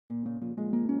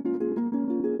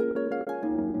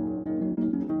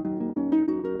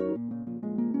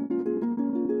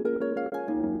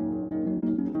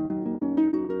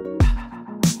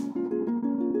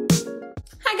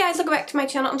Hi guys, welcome back to my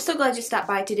channel. I'm so glad you stopped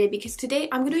by today because today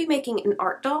I'm going to be making an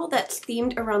art doll that's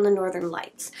themed around the Northern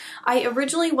Lights. I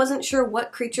originally wasn't sure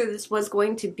what creature this was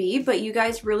going to be, but you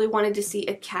guys really wanted to see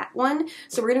a cat one,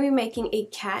 so we're going to be making a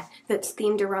cat that's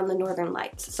themed around the Northern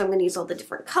Lights. So I'm going to use all the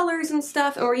different colors and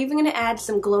stuff, and we're even going to add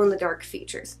some glow-in-the-dark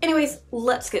features. Anyways,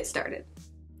 let's get started.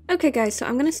 Okay guys, so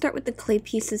I'm going to start with the clay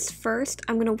pieces first.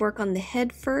 I'm going to work on the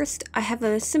head first. I have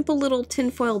a simple little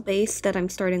tinfoil base that I'm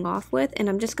starting off with, and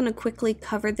I'm just going to quickly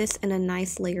cover this in a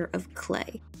nice layer of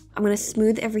clay. I'm going to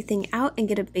smooth everything out and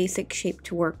get a basic shape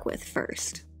to work with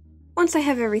first. Once I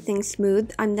have everything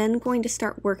smooth, I'm then going to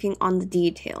start working on the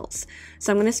details.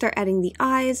 So I'm going to start adding the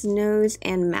eyes, nose,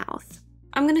 and mouth.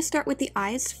 I'm going to start with the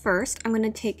eyes first. I'm going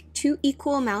to take 2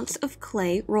 equal amounts of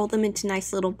clay, roll them into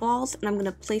nice little balls, and I'm going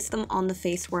to place them on the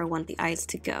face where I want the eyes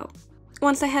to go.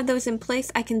 Once I have those in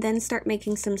place, I can then start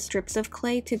making some strips of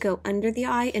clay to go under the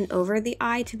eye and over the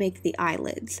eye to make the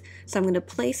eyelids. So I'm going to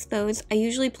place those. I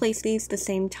usually place these the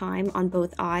same time on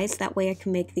both eyes, that way I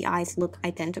can make the eyes look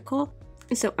identical.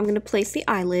 So I'm going to place the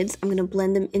eyelids, I'm going to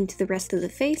blend them into the rest of the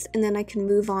face, and then I can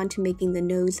move on to making the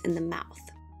nose and the mouth.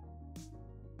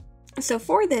 So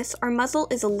for this, our muzzle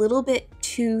is a little bit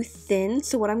too thin,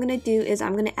 so what I'm going to do is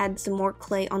I'm going to add some more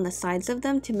clay on the sides of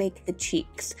them to make the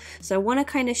cheeks. So I want to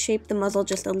kind of shape the muzzle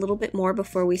just a little bit more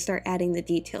before we start adding the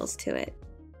details to it.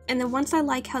 And then once I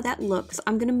like how that looks,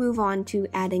 I'm going to move on to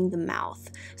adding the mouth.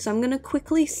 So I'm going to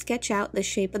quickly sketch out the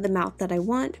shape of the mouth that I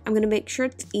want. I'm going to make sure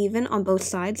it's even on both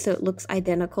sides so it looks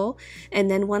identical. And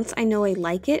then once I know I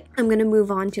like it, I'm going to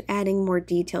move on to adding more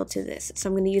detail to this. So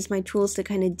I'm going to use my tools to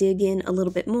kind of dig in a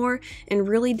little bit more and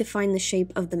really define the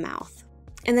shape of the mouth.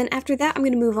 And then after that, I'm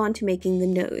going to move on to making the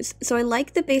nose. So I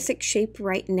like the basic shape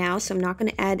right now, so I'm not going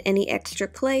to add any extra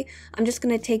clay. I'm just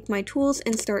going to take my tools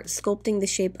and start sculpting the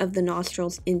shape of the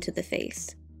nostrils into the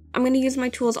face. I'm going to use my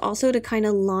tools also to kind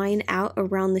of line out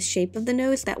around the shape of the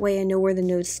nose, that way I know where the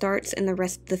nose starts and the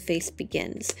rest of the face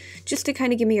begins, just to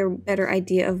kind of give me a better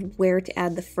idea of where to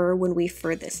add the fur when we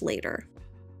fur this later.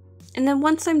 And then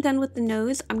once I'm done with the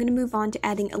nose, I'm going to move on to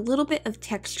adding a little bit of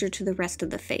texture to the rest of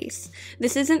the face.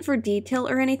 This isn't for detail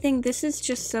or anything, this is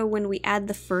just so when we add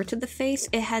the fur to the face,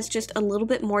 it has just a little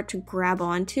bit more to grab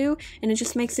onto, and it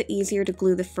just makes it easier to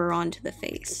glue the fur onto the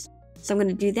face. So I'm going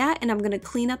to do that, and I'm going to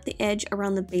clean up the edge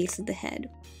around the base of the head.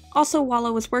 Also, while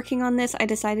I was working on this, I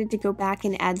decided to go back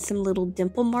and add some little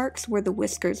dimple marks where the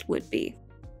whiskers would be.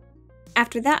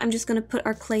 After that, I'm just going to put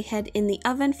our clay head in the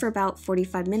oven for about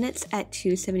 45 minutes at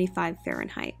 275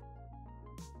 Fahrenheit.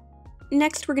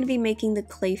 Next, we're going to be making the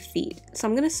clay feet. So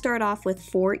I'm going to start off with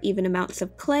 4 even amounts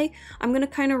of clay. I'm going to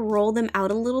kind of roll them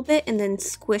out a little bit and then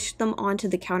squish them onto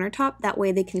the countertop, that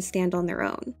way they can stand on their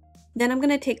own. Then I'm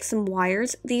going to take some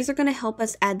wires. These are going to help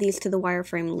us add these to the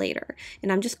wireframe later,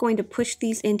 and I'm just going to push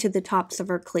these into the tops of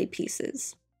our clay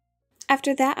pieces.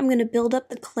 After that, I'm going to build up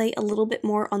the clay a little bit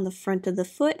more on the front of the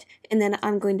foot, and then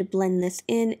I'm going to blend this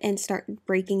in and start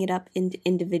breaking it up into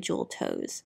individual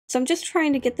toes. So I'm just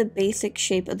trying to get the basic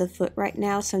shape of the foot right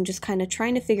now, so I'm just kind of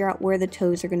trying to figure out where the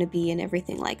toes are going to be and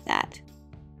everything like that.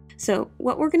 So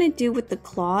what we're going to do with the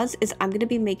claws is I'm going to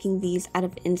be making these out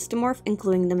of Instamorph and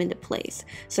gluing them into place.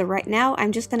 So right now,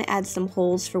 I'm just going to add some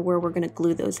holes for where we're going to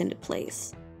glue those into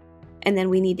place. And then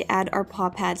we need to add our paw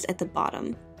pads at the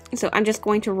bottom. So I'm just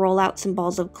going to roll out some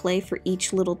balls of clay for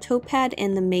each little toe pad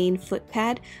and the main foot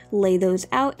pad, lay those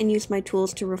out, and use my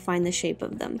tools to refine the shape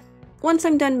of them. Once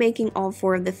I'm done making all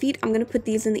 4 of the feet, I'm going to put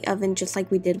these in the oven just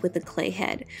like we did with the clay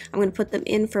head. I'm going to put them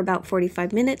in for about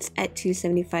 45 minutes at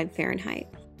 275 Fahrenheit.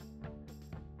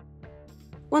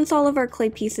 Once all of our clay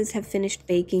pieces have finished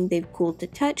baking, they've cooled to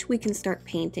touch, we can start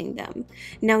painting them.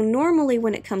 Now normally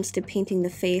when it comes to painting the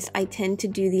face, I tend to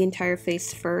do the entire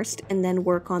face first and then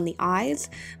work on the eyes,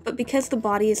 but because the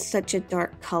body is such a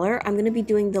dark color, I'm going to be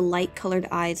doing the light colored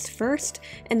eyes first,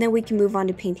 and then we can move on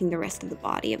to painting the rest of the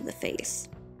body of the face.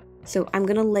 So I'm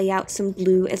going to lay out some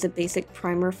blue as a basic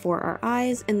primer for our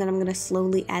eyes, and then I'm going to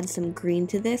slowly add some green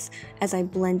to this as I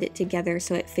blend it together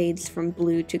so it fades from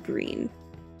blue to green.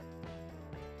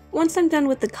 Once I'm done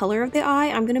with the color of the eye,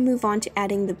 I'm going to move on to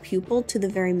adding the pupil to the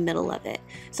very middle of it.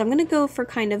 So I'm going to go for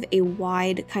kind of a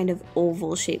wide, kind of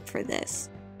oval shape for this.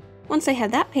 Once I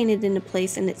have that painted into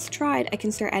place and it's dried, I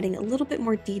can start adding a little bit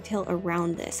more detail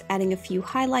around this, adding a few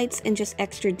highlights and just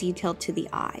extra detail to the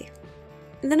eye.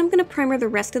 And then I'm going to primer the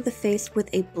rest of the face with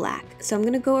a black. So I'm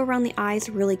going to go around the eyes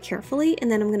really carefully, and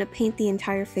then I'm going to paint the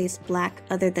entire face black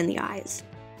other than the eyes.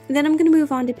 Then I'm going to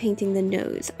move on to painting the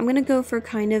nose. I'm going to go for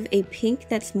kind of a pink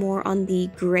that's more on the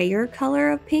grayer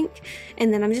color of pink,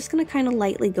 and then I'm just going to kind of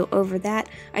lightly go over that.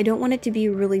 I don't want it to be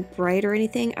really bright or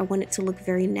anything, I want it to look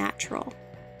very natural.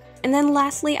 And then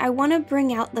lastly, I want to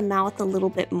bring out the mouth a little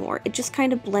bit more. It just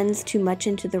kind of blends too much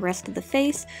into the rest of the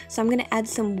face, so I'm going to add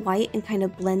some white and kind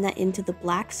of blend that into the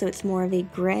black so it's more of a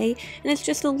gray, and it's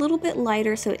just a little bit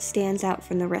lighter so it stands out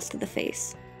from the rest of the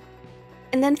face.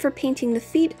 And then for painting the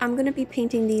feet, I'm going to be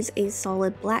painting these a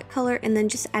solid black color and then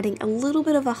just adding a little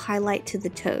bit of a highlight to the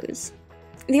toes.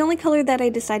 The only color that I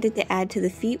decided to add to the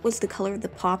feet was the color of the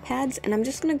paw pads, and I'm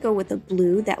just going to go with a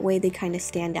blue, that way they kind of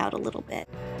stand out a little bit.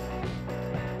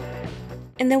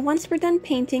 And then once we're done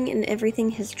painting and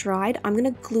everything has dried, I'm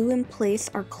going to glue in place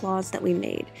our claws that we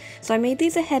made. So I made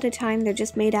these ahead of time. They're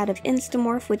just made out of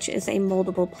Instamorph, which is a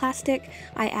moldable plastic.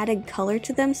 I added color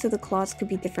to them so the claws could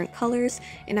be different colors,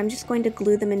 and I'm just going to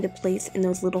glue them into place in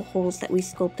those little holes that we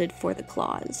sculpted for the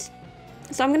claws.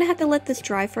 So I'm going to have to let this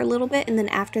dry for a little bit, and then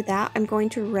after that I'm going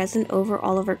to resin over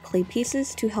all of our clay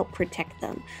pieces to help protect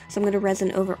them. So I'm going to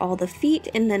resin over all the feet,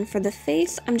 and then for the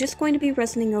face I'm just going to be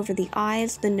resining over the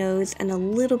eyes, the nose, and a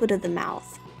little bit of the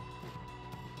mouth.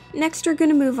 Next we're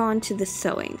going to move on to the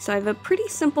sewing. So I have a pretty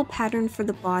simple pattern for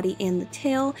the body and the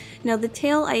tail. Now the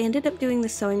tail, I ended up doing the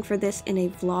sewing for this in a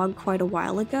vlog quite a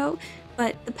while ago,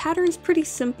 but the pattern's pretty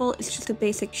simple. It's just a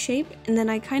basic shape, and then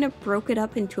I kind of broke it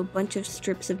up into a bunch of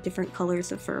strips of different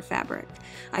colors of fur fabric.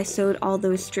 I sewed all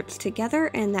those strips together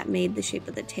and that made the shape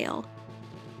of the tail.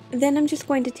 Then I'm just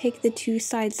going to take the two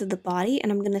sides of the body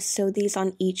and I'm going to sew these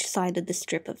on each side of the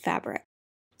strip of fabric.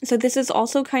 So this is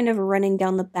also kind of running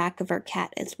down the back of our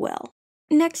cat as well.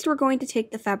 Next, we're going to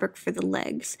take the fabric for the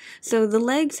legs. So the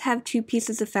legs have two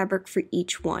pieces of fabric for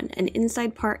each one, an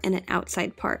inside part and an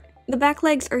outside part. The back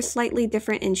legs are slightly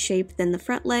different in shape than the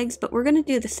front legs, but we're going to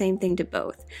do the same thing to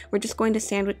both. We're just going to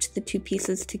sandwich the two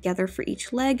pieces together for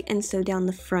each leg and sew down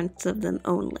the fronts of them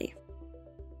only.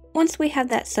 Once we have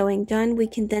that sewing done, we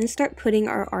can then start putting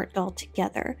our art doll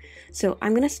together. So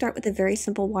I'm going to start with a very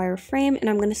simple wire frame, and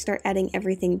I'm going to start adding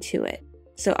everything to it.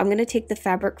 So I'm going to take the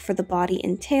fabric for the body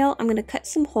and tail, I'm going to cut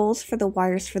some holes for the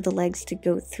wires for the legs to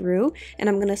go through, and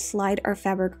I'm going to slide our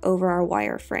fabric over our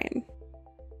wire frame.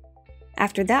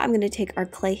 After that, I'm going to take our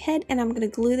clay head and I'm going to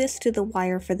glue this to the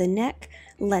wire for the neck,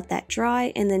 let that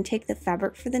dry, and then take the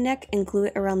fabric for the neck and glue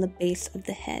it around the base of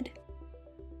the head.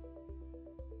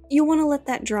 You want to let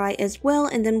that dry as well,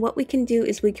 and then what we can do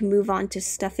is we can move on to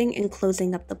stuffing and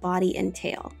closing up the body and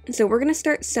tail. So we're going to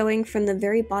start sewing from the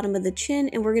very bottom of the chin,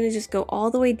 and we're going to just go all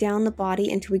the way down the body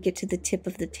until we get to the tip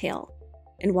of the tail.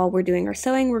 And while we're doing our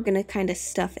sewing, we're going to kind of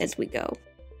stuff as we go.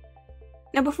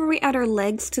 Now before we add our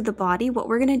legs to the body, what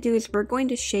we're going to do is we're going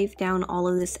to shave down all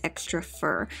of this extra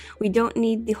fur. We don't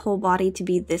need the whole body to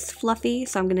be this fluffy,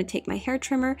 so I'm going to take my hair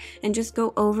trimmer and just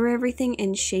go over everything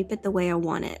and shape it the way I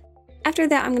want it. After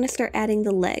that, I'm going to start adding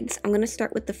the legs. I'm going to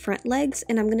start with the front legs,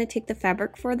 and I'm going to take the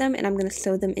fabric for them and I'm going to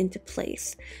sew them into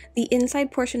place. The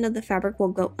inside portion of the fabric will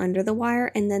go under the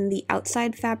wire, and then the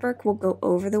outside fabric will go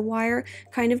over the wire,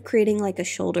 kind of creating like a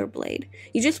shoulder blade.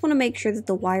 You just want to make sure that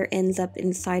the wire ends up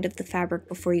inside of the fabric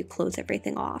before you close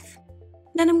everything off.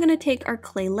 Then I'm going to take our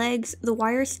clay legs, the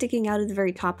wire sticking out at the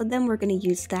very top of them, we're going to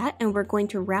use that, and we're going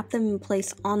to wrap them in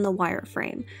place on the wire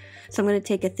frame. So I'm going to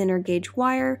take a thinner gauge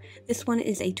wire. This one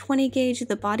is a 20 gauge,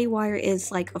 the body wire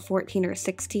is like a 14 or a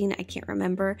 16, I can't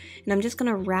remember, and I'm just going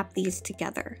to wrap these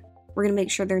together. We're going to make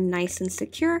sure they're nice and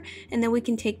secure, and then we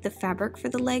can take the fabric for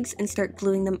the legs and start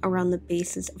gluing them around the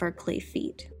bases of our clay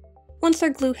feet. Once our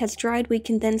glue has dried, we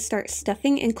can then start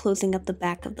stuffing and closing up the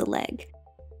back of the leg.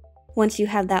 Once you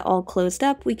have that all closed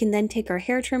up, we can then take our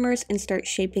hair trimmers and start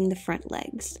shaping the front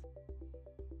legs.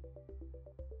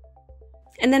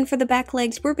 And then for the back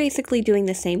legs, we're basically doing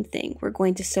the same thing. We're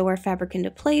going to sew our fabric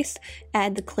into place,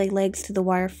 add the clay legs to the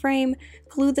wire frame,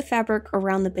 glue the fabric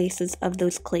around the bases of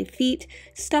those clay feet,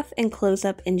 stuff and close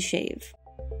up and shave.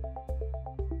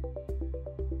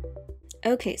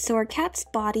 Okay, so our cat's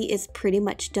body is pretty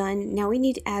much done. Now we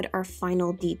need to add our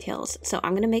final details. So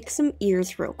I'm going to make some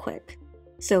ears real quick.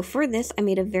 So for this, I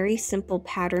made a very simple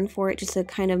pattern for it, just a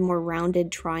kind of more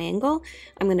rounded triangle.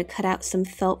 I'm going to cut out some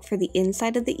felt for the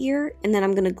inside of the ear, and then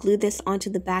I'm going to glue this onto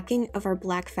the backing of our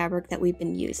black fabric that we've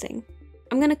been using.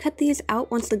 I'm going to cut these out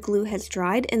once the glue has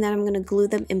dried, and then I'm going to glue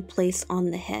them in place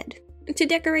on the head. To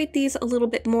decorate these a little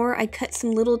bit more, I cut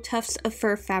some little tufts of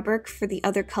fur fabric for the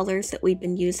other colors that we've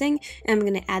been using, and I'm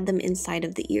going to add them inside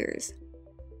of the ears.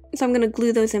 So I'm going to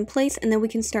glue those in place, and then we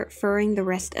can start furring the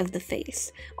rest of the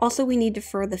face. Also, we need to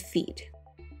fur the feet.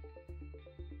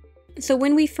 So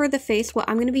when we fur the face, what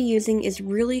I'm going to be using is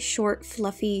really short,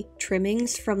 fluffy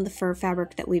trimmings from the fur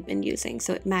fabric that we've been using,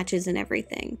 so it matches and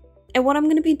everything. And what I'm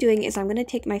going to be doing is I'm going to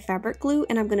take my fabric glue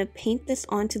and I'm going to paint this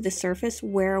onto the surface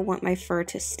where I want my fur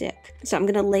to stick. So I'm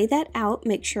going to lay that out,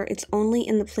 make sure it's only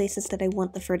in the places that I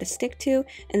want the fur to stick to,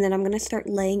 and then I'm going to start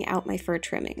laying out my fur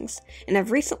trimmings. And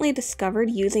I've recently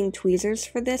discovered using tweezers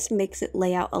for this makes it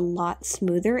lay out a lot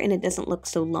smoother and it doesn't look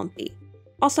so lumpy.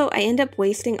 Also, I end up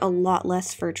wasting a lot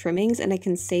less fur trimmings and I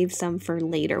can save some for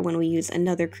later when we use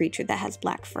another creature that has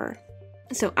black fur.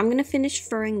 So I'm going to finish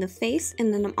furring the face,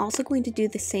 and then I'm also going to do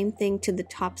the same thing to the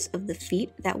tops of the feet,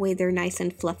 that way they're nice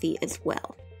and fluffy as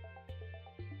well.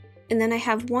 And then I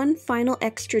have one final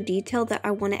extra detail that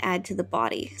I want to add to the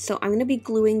body. So I'm going to be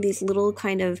gluing these little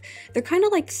they're kind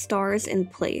of like stars in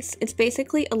place. It's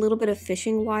basically a little bit of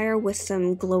fishing wire with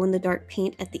some glow-in-the-dark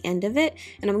paint at the end of it,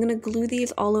 and I'm going to glue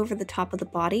these all over the top of the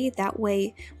body. That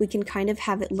way we can kind of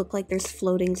have it look like there's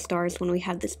floating stars when we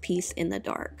have this piece in the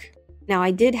dark. Now,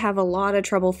 I did have a lot of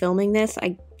trouble filming this.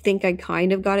 I think I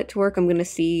kind of got it to work. I'm going to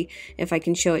see if I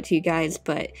can show it to you guys,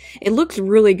 but it looks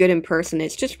really good in person.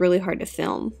 It's just really hard to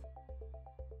film.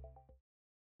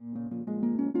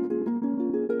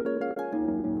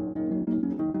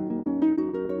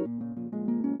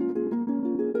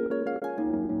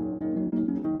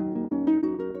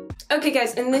 Okay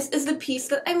guys, and this is the piece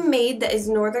that I made that is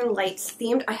Northern Lights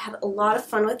themed. I had a lot of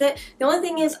fun with it. The only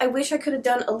thing is I wish I could have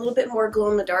done a little bit more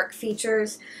glow-in-the-dark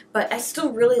features, but I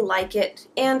still really like it.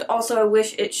 And also I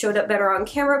wish it showed up better on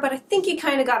camera, but I think you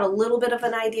kind of got a little bit of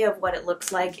an idea of what it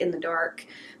looks like in the dark.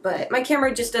 But my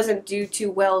camera just doesn't do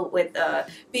too well with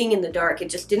being in the dark. It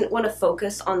just didn't want to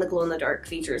focus on the glow-in-the-dark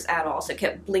features at all, so it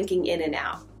kept blinking in and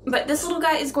out. But this little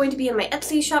guy is going to be in my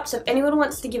Etsy shop, so if anyone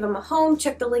wants to give him a home,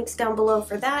 check the links down below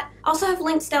for that. I also have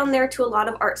links down there to a lot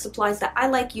of art supplies that I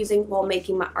like using while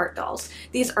making my art dolls.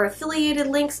 These are affiliated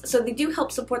links, so they do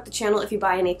help support the channel if you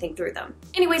buy anything through them.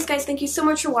 Anyways guys, thank you so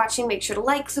much for watching. Make sure to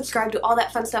like, subscribe, do all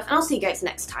that fun stuff, and I'll see you guys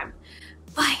next time.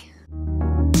 Bye!